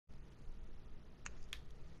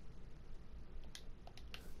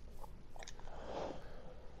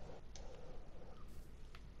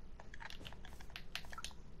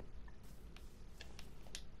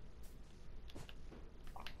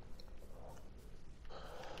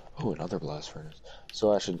Oh, another blast furnace.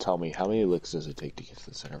 So Ashton, tell me, how many licks does it take to get to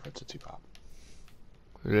the center of a Tootsie Pop?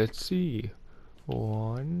 Let's see.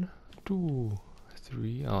 1, 2,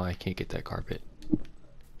 3. Oh, I can't get that carpet.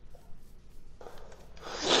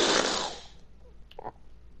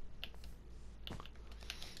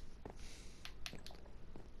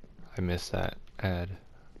 I missed that ad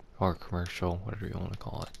or commercial, whatever you want to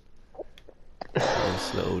call it. That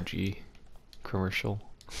was the OG commercial.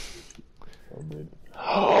 Oh, dude.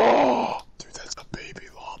 Dude, that's a baby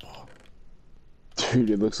llama. Dude,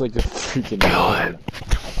 it looks like a freaking God.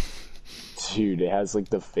 Dude, it has like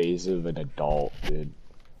the face of an adult, dude.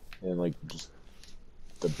 And like just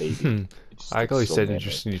the baby. I like always said you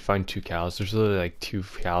just need to find 2 cows. There's literally like 2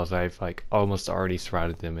 cows. I've like almost already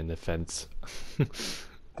surrounded them in the fence.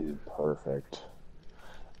 Dude, perfect.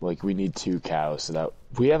 Like we need 2 cows so that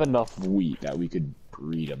we have enough wheat that we could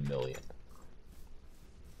breed 1,000,000.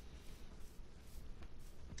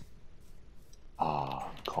 Ah,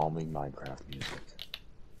 calming Minecraft music.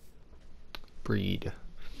 Breed.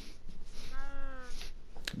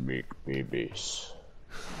 Make babies.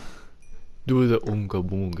 Do the unga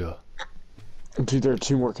boonga. Dude, there are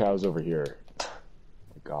 2 more cows over here. Oh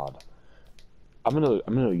my god. I'm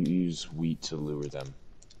gonna use wheat to lure them.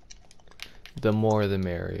 The more the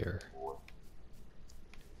merrier.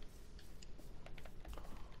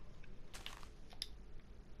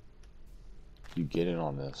 You get in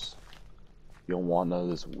on this. You don't want none of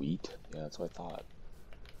this wheat? Yeah, that's what I thought.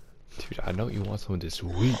 Dude, I know you want some of this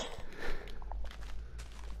wheat.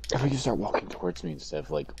 If we can start walking towards me instead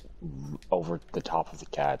of like over the top of the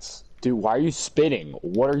cats. Dude, why are you spinning?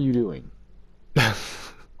 What are you doing?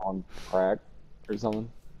 On crack or something?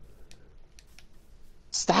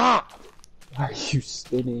 Stop! Why are you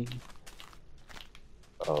spinning?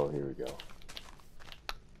 Oh, here we go.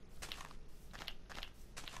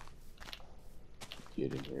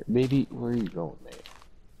 Get in here. Baby, where are you going, mate?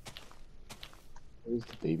 Where's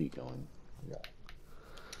the baby going? Yeah.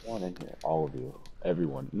 One in here. All of you.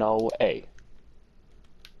 Everyone. No, hey.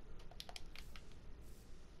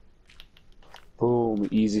 Boom.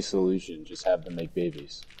 Easy solution. Just have them make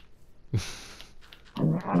babies.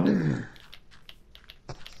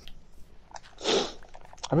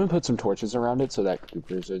 I'm gonna put some torches around it so that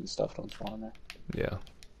creepers and stuff don't spawn in there. Yeah.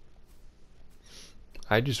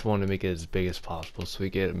 I just want to make it as big as possible so we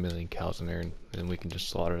get 1,000,000 cows in there and then we can just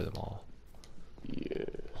slaughter them all. Yes.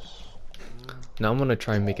 Now I'm gonna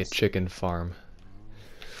try and make a chicken farm.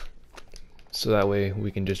 So that way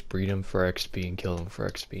we can just breed them for XP and kill them for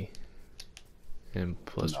XP. And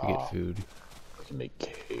plus we get food. We can make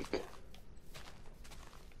cake.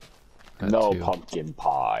 That no too. pumpkin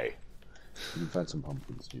pie. You can find some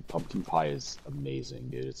pumpkins, dude. Pumpkin pie is amazing,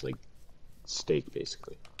 dude. It's like steak,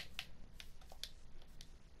 basically.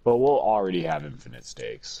 But we'll already have infinite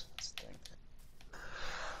steaks. That's the thing.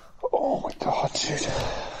 Oh my god, dude.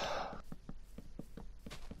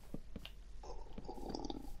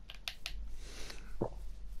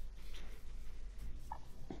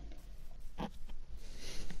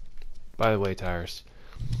 By the way, Tyrus.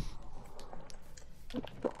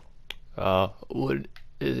 Wood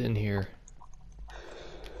is in here.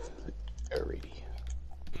 Alrighty.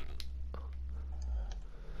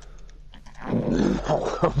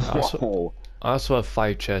 I also have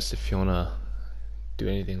 5 chests if you wanna do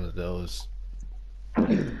anything with those.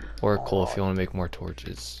 Or coal if you wanna make more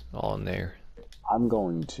torches. All in there. I'm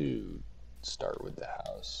going to start with the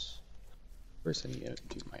house. First I need to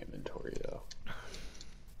do my inventory though.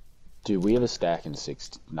 Dude, we have a stack in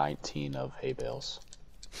 19 of hay bales.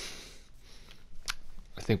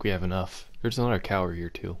 I think we have enough. There's another cow over here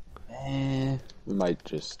too. We might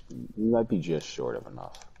be just short of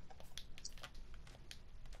enough.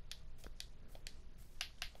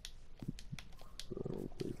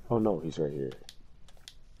 Oh no, he's right here.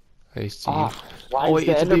 I see you. Why Oh, is wait,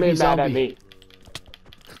 the it's a baby Enderman mad at zombie. me?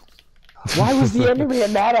 Why was the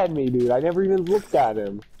Enderman mad at me, dude? I never even looked at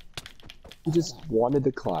him. He just wanted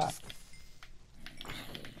to clap.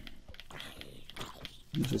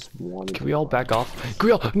 He just wanted Can we all back off? Can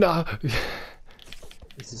we all? No!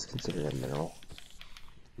 Is this considered a mineral?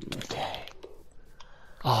 Dang.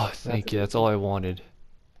 Oh, thank you. That's all I wanted.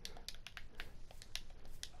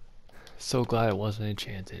 So glad it wasn't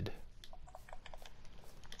enchanted.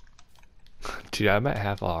 Dude, I'm at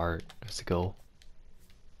half a heart. Let's go.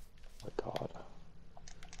 Oh my god.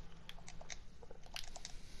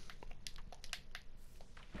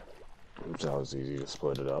 It's always easy to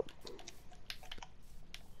split it up.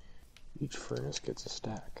 Each furnace gets a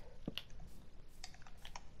stack.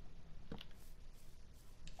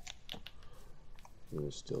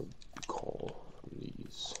 There's still coal from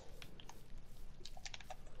these.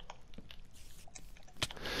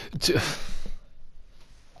 I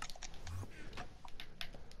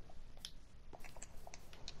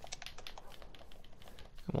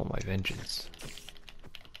want my vengeance.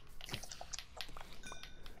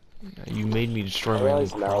 Yeah, you made me destroy I my own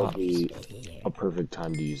realized now would crops. be a perfect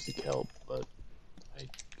time to use the kelp, but I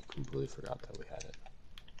completely forgot that we had it.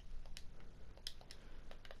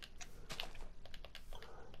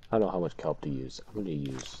 I don't know how much kelp to use. I'm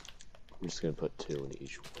just gonna put 2 in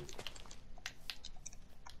each one.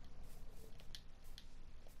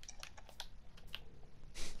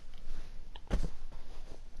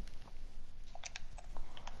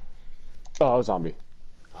 Oh, zombie.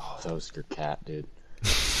 Oh, that was your cat, dude.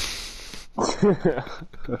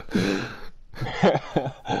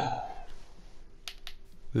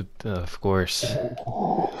 Of course.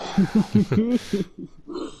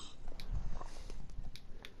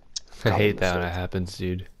 I hate that when it happens,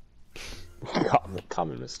 dude.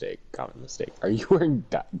 Common mistake. Common mistake. Are you wearing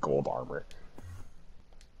that gold armor?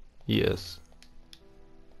 Yes.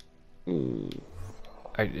 Mm.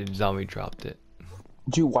 Zombie dropped it.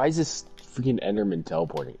 Dude, why is this freaking Enderman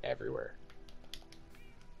teleporting everywhere?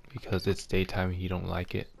 Because it's daytime and you don't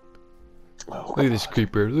like it. Oh, Look at this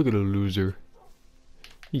creeper. Look at a loser.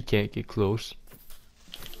 He can't get close.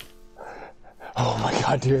 Oh my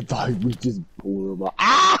god, dude, I thought we just blew him up.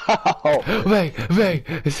 Ow! Bang! Bang!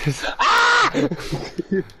 Ah!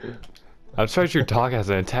 I'm surprised your dog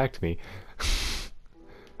hasn't attacked me.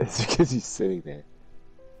 It's because he's sitting there.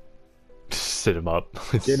 Sit him up.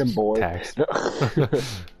 Get him, boy. Tax.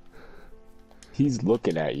 He's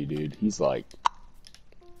looking at you, dude. He's like...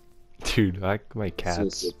 Dude, like my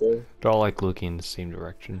cats. They're all like looking in the same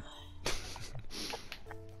direction.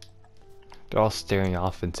 They're all staring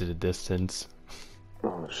off into the distance.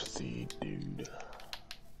 Oh, see, dude.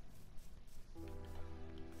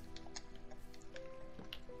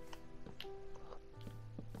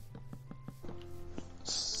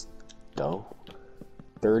 Stone?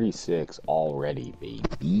 36 already,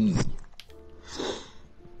 baby.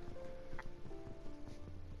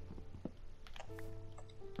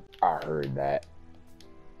 I heard that.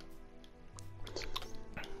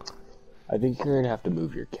 I think you're gonna have to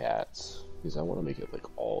move your cats, because I want to make it like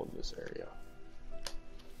all in this area.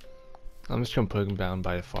 I'm just gonna put them down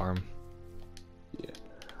by the farm. Yeah.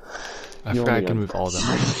 I forgot I can move all of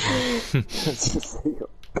them.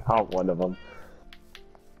 Got one of them.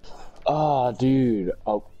 Ah, dude.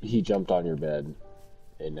 Oh, he jumped on your bed,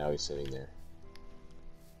 and now he's sitting there.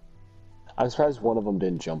 I'm surprised one of them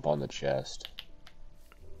didn't jump on the chest.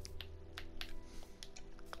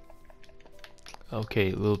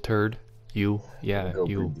 Okay, little turd. You. Yeah, Go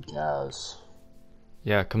you. breed the cows.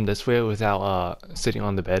 Yeah, come this way without sitting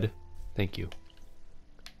on the bed. Thank you.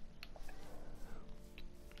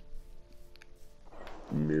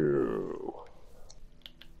 No.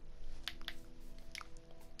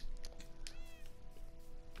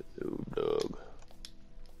 Oh, dog.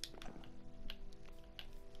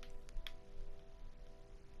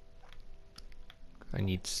 I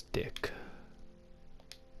need stick.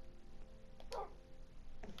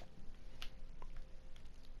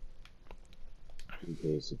 In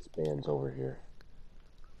case it expands over here.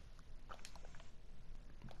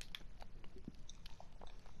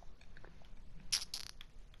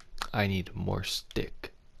 I need more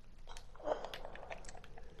stick.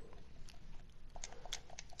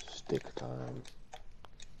 Stick time.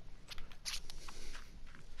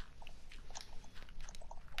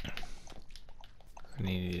 I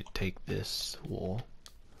need to take this wool.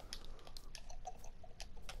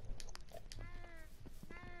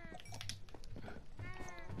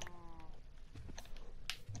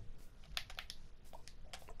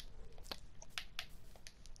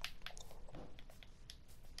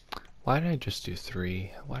 Why did I just do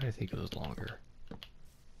 3? Why did I think it was longer?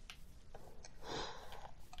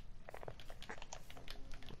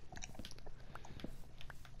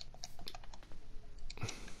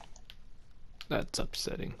 That's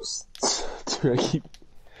upsetting. Dude, I keep...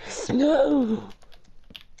 No!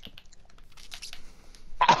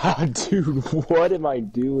 Ah, dude, what am I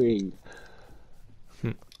doing?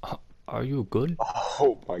 Are you good?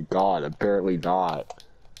 Oh my god, apparently not.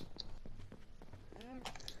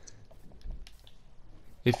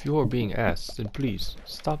 If you're being ass, then please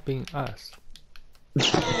stop being ass.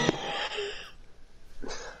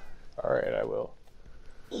 Alright, I will.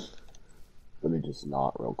 Let me just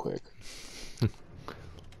not real quick.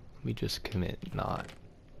 We just commit not.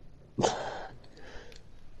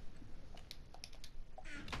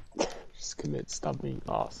 Just commit, stop being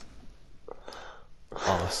us.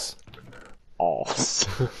 Us. Us.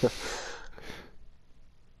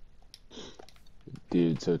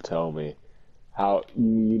 Dude, so tell me, How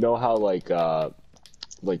you know how like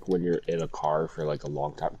when you're in a car for like a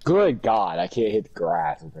long time. Good God, I can't hit the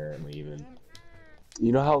grass apparently even.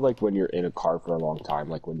 You know how like when you're in a car for a long time,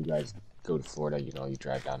 like when you guys go to Florida, you know, you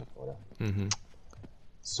drive down to Florida. Mm-hmm.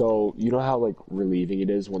 So you know how like relieving it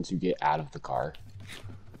is once you get out of the car.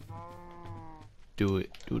 Do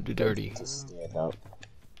the dirty. To stand up.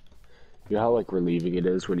 You know how like relieving it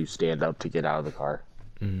is when you stand up to get out of the car.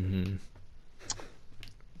 Mm-hmm.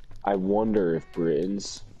 I wonder if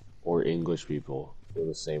Britons or English people feel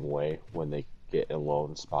the same way when they get a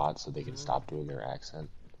lone spot so they can stop doing their accent.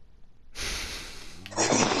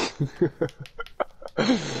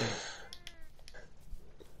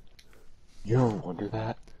 You ever wonder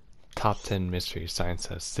that? Top 10 mystery science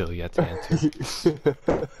has still yet to answer.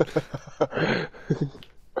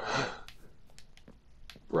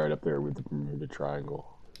 Right up there with the Bermuda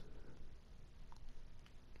Triangle.